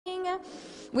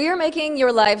We are making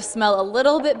your life smell a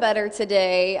little bit better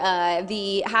today.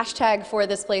 The hashtag for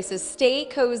this place is Stay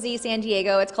Cozy San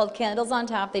Diego. It's called Candles on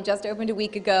Tap. They just opened a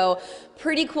week ago.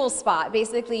 Pretty cool spot.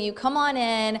 Basically, you come on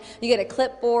in, you get a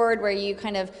clipboard where you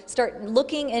kind of start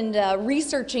looking and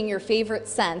researching your favorite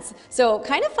scents. So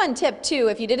kind of fun tip too,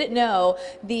 if you didn't know,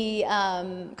 the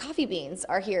coffee beans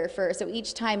are here so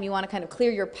each time you want to kind of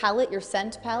clear your palette, your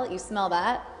scent palette, you smell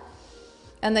that.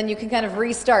 And then you can kind of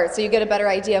restart so you get a better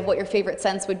idea of what your favorite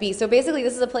scents would be. So basically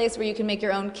this is a place where you can make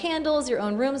your own candles, your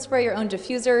own room spray, your own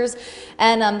diffusers,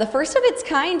 and the first of its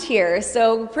kind here.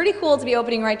 So pretty cool to be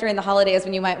opening right during the holidays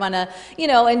when you might want to, you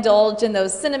know, indulge in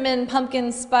those cinnamon,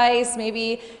 pumpkin spice.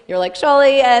 Maybe you're like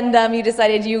Shawley and you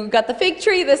decided you got the fig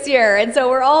tree this year. And so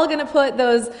we're all going to put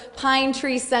those pine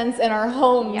tree scents in our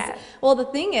homes. Yes. Well, the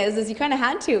thing is you kind of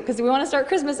had to, because we want to start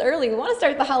Christmas early. We want to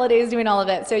start the holidays doing all of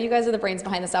it. So you guys are the brains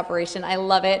behind this operation. I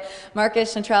love it.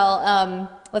 Marcus, Chantrell,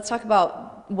 let's talk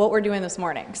about what we're doing this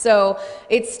morning. So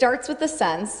it starts with the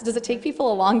scents. Does it take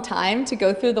people a long time to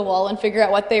go through the wall and figure out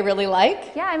what they really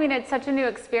like? Yeah, I mean, it's such a new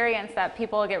experience that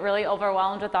people get really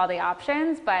overwhelmed with all the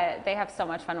options, but they have so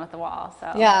much fun with the wall.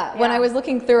 So yeah, when I was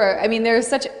looking through it, I mean, there's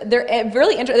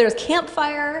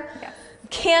campfire, yes,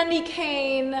 candy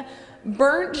cane,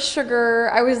 burnt sugar.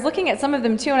 I was looking at some of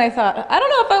them too and I thought, I don't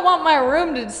know if I want my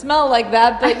room to smell like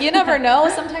that, but you never know.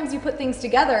 Sometimes you put things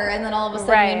together and then all of a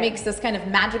sudden it makes this kind of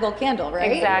magical candle,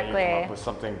 right? Exactly. You come up with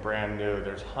something brand new.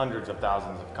 There's hundreds of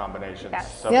thousands of combinations.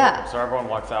 Yes. So, Yeah. so everyone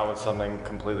walks out with something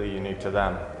completely unique to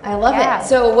them. I love Yeah. it.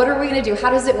 So what are we going to do? How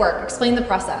does it work? Explain the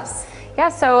process. Yeah,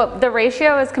 so the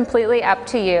ratio is completely up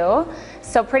to you.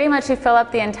 So pretty much you fill up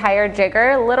the entire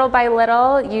jigger little by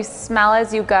little. You smell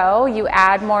as you go. You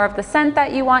add more of the scent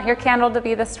that you want your candle to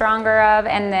be the stronger of,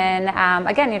 and then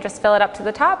again, you just fill it up to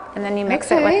the top, and then you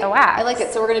mix it with the wax. I like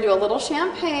it. So we're going to do a little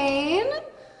champagne.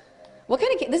 What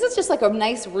kind of, this is just like a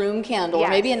nice room candle, or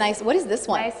Yes. maybe a nice, what is this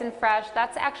one? Nice and fresh.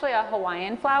 That's actually a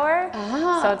Hawaiian flower.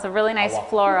 Ah. So it's a really nice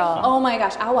floral. Oh my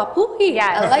gosh, awa puhi.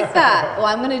 Yes. I like that. Well,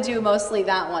 I'm going to do mostly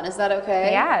that one. Is that okay?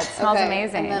 Yeah, it smells Okay.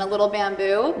 amazing. And then a little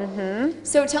bamboo. Mm-hmm.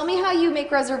 So tell me how you make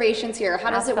reservations here. How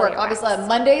does I'll it fill work? your Obviously, wax. on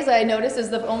Mondays, I notice, is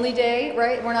the only day,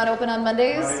 right? We're not open on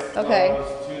Mondays? Okay.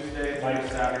 Tuesday through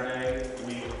Saturday.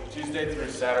 Tuesday through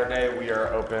Saturday, we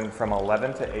are open from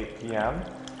 11 to 8 p.m.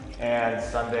 and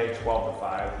Sunday 12 to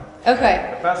 5.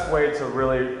 Okay. The best way to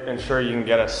really ensure you can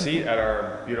get a seat at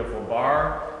our beautiful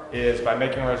bar is by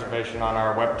making a reservation on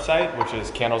our website, which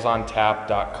is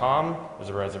candlesontap.com. There's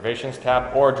a reservations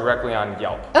tab, or directly on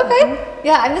Yelp. Okay.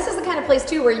 Yeah, and this is the kind of place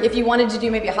too where if you wanted to do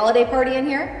maybe a holiday party in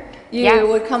here, you Yes.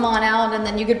 would come on out and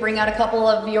then you could bring out a couple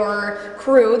of your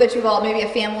crew that you've all, maybe a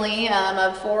family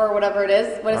of 4 or whatever it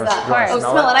is. What is Oh, that? do you wanna Oh,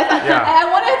 smell smell it. it? I thought, Yeah. I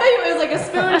thought it was like a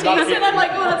spoon taste and I'm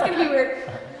like, oh, that's going to be weird.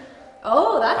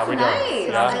 Oh, that's How we nice. doing?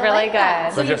 Smells Yeah. really like that.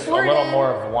 good. So you just a pour it little in. more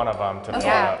of one of them to fill it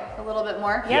Okay, up. a little bit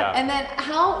more. Yeah. And then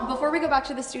before we go back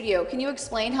to the studio, can you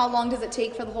explain how long does it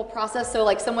take for the whole process? So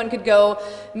like someone could go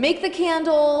make the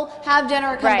candle, have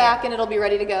dinner, come Right. back, and it'll be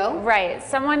ready to go? Right.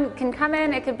 Someone can come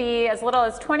in. It could be as little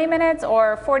as 20 minutes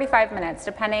or 45 minutes,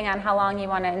 depending on how long you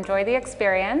want to enjoy the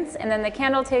experience. And then the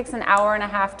candle takes an hour and a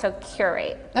half to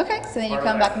curate. Okay, so then you Part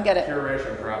come of back that and get it.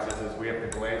 Curation process is we have to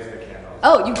glaze the candles.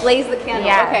 Oh, you blaze the candle.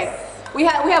 Yes. Okay. We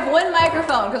have one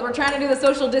microphone because we're trying to do the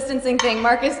social distancing thing.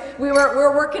 Marcus,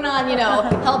 we're working on,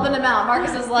 helping him out.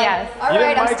 Marcus is like, Yes. all You right,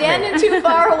 didn't I'm mic me." standing too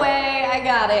far away. I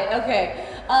got it. Okay.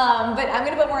 But I'm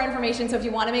going to put more information. So if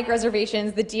you want to make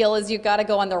reservations, the deal is you've got to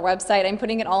go on their website. I'm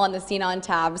putting it all on the Scene On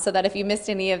tab so that if you missed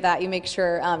any of that, you make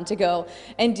sure to go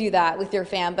and do that with your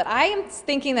fam. But I am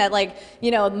thinking that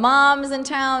moms in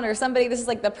town or somebody, this is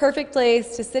like the perfect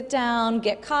place to sit down,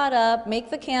 get caught up, make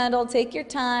the candle, take your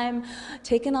time,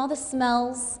 take in all the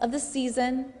smells of the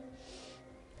season.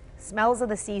 Smells of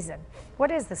the season.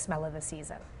 What is the smell of the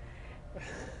season?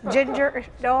 Ginger,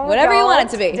 no, Whatever you want it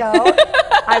to be. Don't.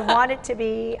 I want it to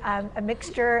be a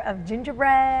mixture of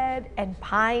gingerbread and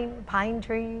pine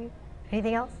tree.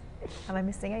 Anything else? Am I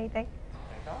missing anything?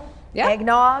 Yeah.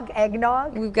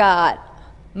 Eggnog. We've got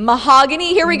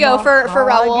mahogany. Here we go for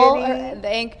Raul.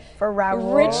 Mahogany. For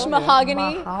Raul. Rich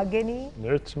mahogany. Mahogany.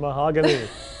 It's mahogany.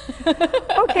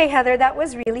 Okay, Heather, that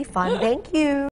was really fun. Thank you.